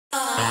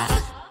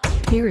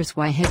Here is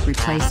why hip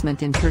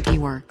replacement in Turkey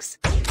works.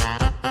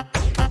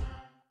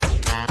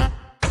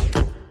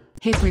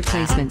 Hip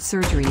replacement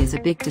surgery is a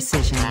big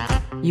decision.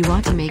 You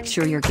want to make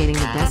sure you're getting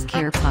the best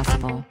care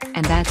possible,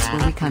 and that's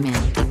where we come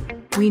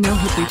in. We know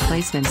hip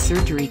replacement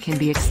surgery can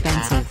be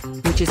expensive,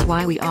 which is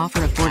why we offer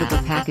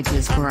affordable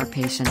packages for our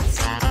patients.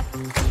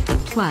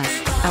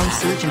 Plus, our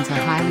surgeons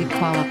are highly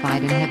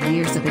qualified and have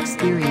years of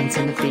experience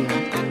in the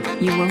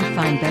field. You won't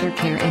find better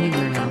care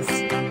anywhere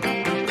else.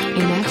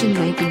 Imagine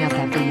waking up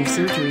after your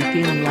surgery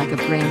feeling like a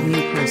brand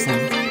new person.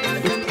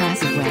 With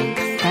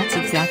Placidway, that's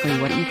exactly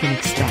what you can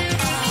expect.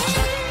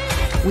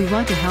 We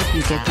want to help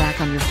you get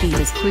back on your feet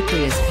as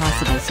quickly as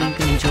possible so you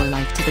can enjoy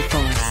life to the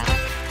fullest.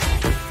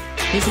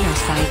 Visit our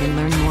site and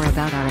learn more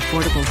about our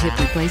affordable hip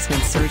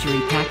replacement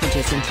surgery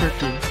packages in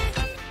Turkey.